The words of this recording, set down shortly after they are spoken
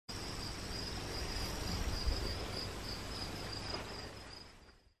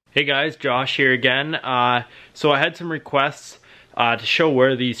Hey guys, Josh here again. So I had some requests to show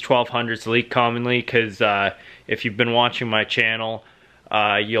where these 1200s leak commonly, because if you've been watching my channel,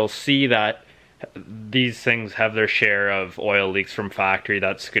 you'll see that these things have their share of oil leaks from factory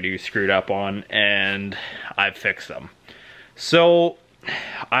that Skidoo screwed up on, and I've fixed them. So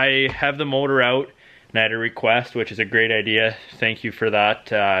I have the motor out, and I had a request, which is a great idea. Thank you for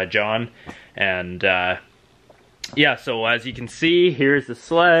that, John. And yeah, so as you can see, here's the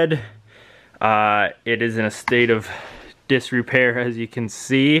sled. It is in a state of disrepair, as you can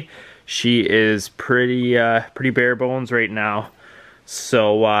see. She is pretty bare bones right now.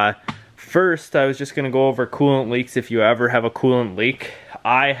 So first, I was just gonna go over coolant leaks. If you ever have a coolant leak,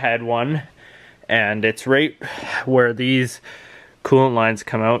 I had one, and it's right where these coolant lines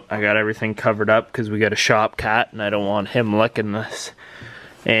come out. I got everything covered up because we got a shop cat, and I don't want him licking this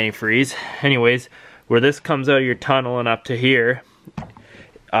antifreeze. Anyways, where this comes out of your tunnel and up to here,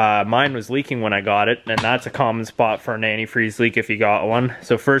 mine was leaking when I got it, and that's a common spot for an antifreeze leak if you got one.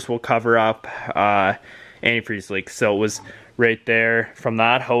 So first we'll cover up antifreeze leaks. So it was right there from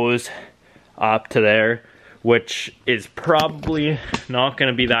that hose up to there, which is probably not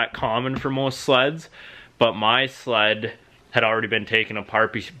going to be that common for most sleds, but my sled had already been taken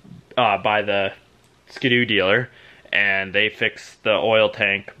apart by the Skidoo dealer, and they fixed the oil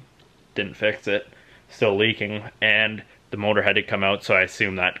tank, didn't fix it, still leaking, and the motor had to come out, so I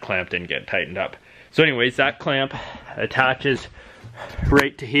assume that clamp didn't get tightened up. So anyways, that clamp attaches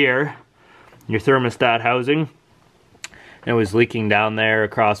right to here, your thermostat housing, and it was leaking down there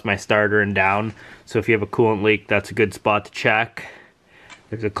across my starter and down. So if you have a coolant leak, that's a good spot to check.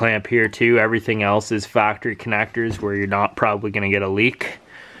 There's a clamp here too. Everything else is factory connectors where you're not probably going to get a leak.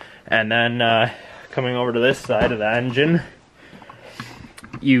 And then coming over to this side of the engine,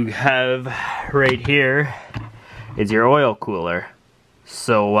 you have right here is your oil cooler.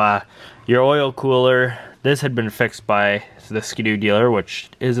 So your oil cooler, this had been fixed by the Skidoo dealer,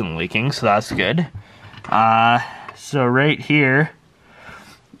 which isn't leaking, so that's good. So right here,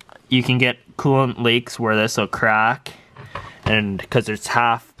 you can get coolant leaks where this will crack, and because there's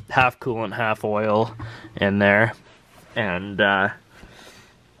half coolant, half oil in there. And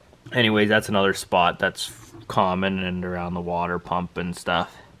anyways, that's another spot that's common and around the water pump and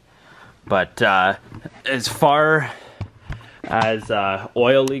stuff. But as far as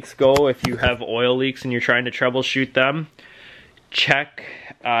oil leaks go, if you have oil leaks and you're trying to troubleshoot them,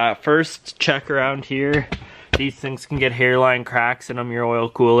 first check around here. These things can get hairline cracks in them, your oil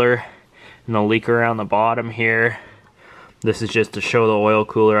cooler, and they'll leak around the bottom here. This is just to show the oil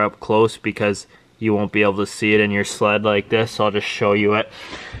cooler up close because you won't be able to see it in your sled like this, so I'll just show you it.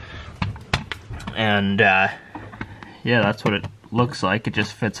 And yeah, that's what it looks like. It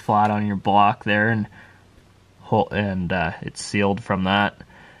just fits flat on your block there, and it's sealed from that.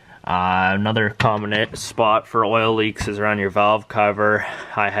 Another common spot for oil leaks is around your valve cover.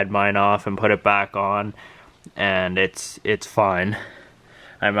 I had mine off and put it back on, and it's fine.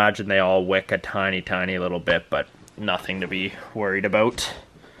 I imagine they all wick a tiny little bit, but nothing to be worried about.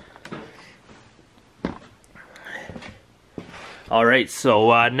 Alright,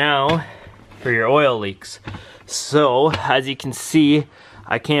 so now for your oil leaks. So as you can see,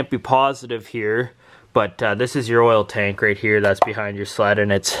 I can't be positive here, but this is your oil tank right here that's behind your sled,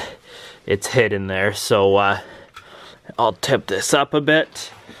 and it's hidden there. So I'll tip this up a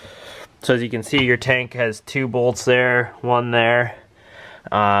bit. So as you can see, your tank has 2 bolts there, 1 there,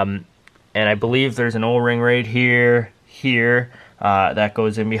 and I believe there's an O-ring right here that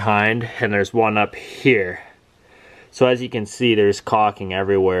goes in behind, and there's one up here. So as you can see, there's caulking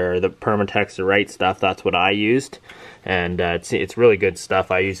everywhere. The Permatex, the right stuff, that's what I used, and it's really good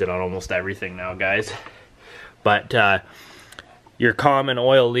stuff. I use it on almost everything now, guys. But your common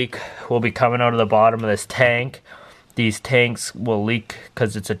oil leak will be coming out of the bottom of this tank. These tanks will leak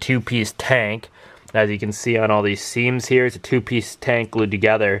because it's a 2-piece tank. As you can see on all these seams here, it's a 2-piece tank glued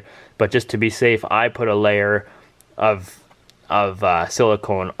together. But just to be safe, I put a layer of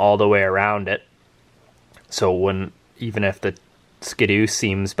silicone all the way around it. So even if the Skidoo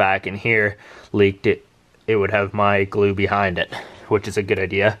seams back in here leaked, it would have my glue behind it, which is a good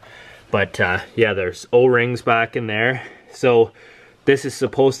idea. But yeah, there's O-rings back in there. So this is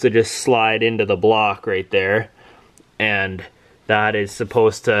supposed to just slide into the block right there, and that is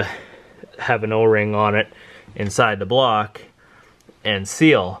supposed to have an O-ring on it inside the block and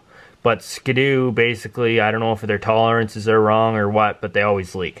seal. But Skidoo, basically, I don't know if their tolerances are wrong or what, but they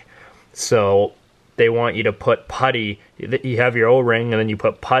always leak. So they want you to put putty. You have your O-ring, and then you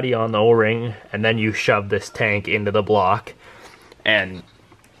put putty on the O-ring, and then you shove this tank into the block, and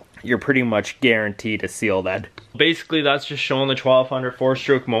you're pretty much guaranteed to seal that Basically, that's just showing the 1200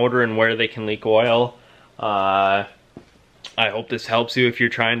 4-stroke motor and where they can leak oil. I hope this helps you if you're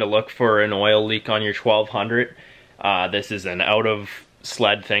trying to look for an oil leak on your 1200. This is an out of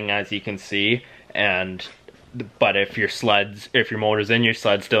sled thing, as you can see, but if your motor's in your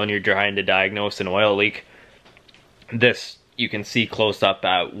sled still and you're trying to diagnose an oil leak, this you can see close up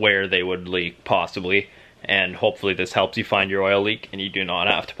at where they would leak possibly, and hopefully this helps you find your oil leak and you do not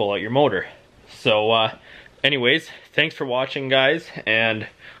have to pull out your motor. So anyways, thanks for watching, guys, and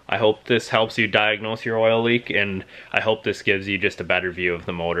I hope this helps you diagnose your oil leak, and I hope this gives you just a better view of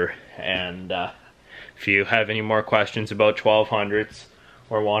the motor. And if you have any more questions about 1200s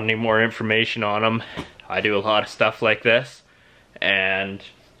or want any more information on them, I do a lot of stuff like this, and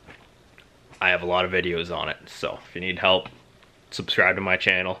I have a lot of videos on it. So if you need help, subscribe to my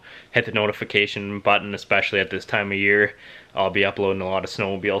channel, hit the notification button, especially at this time of year. I'll be uploading a lot of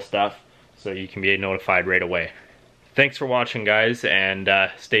snowmobile stuff, so you can be notified right away. Thanks for watching, guys, and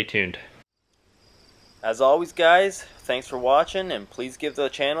stay tuned. As always, guys, thanks for watching, and please give the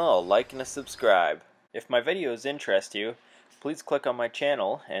channel a like and a subscribe. If my videos interest you, please click on my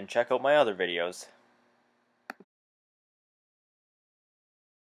channel and check out my other videos.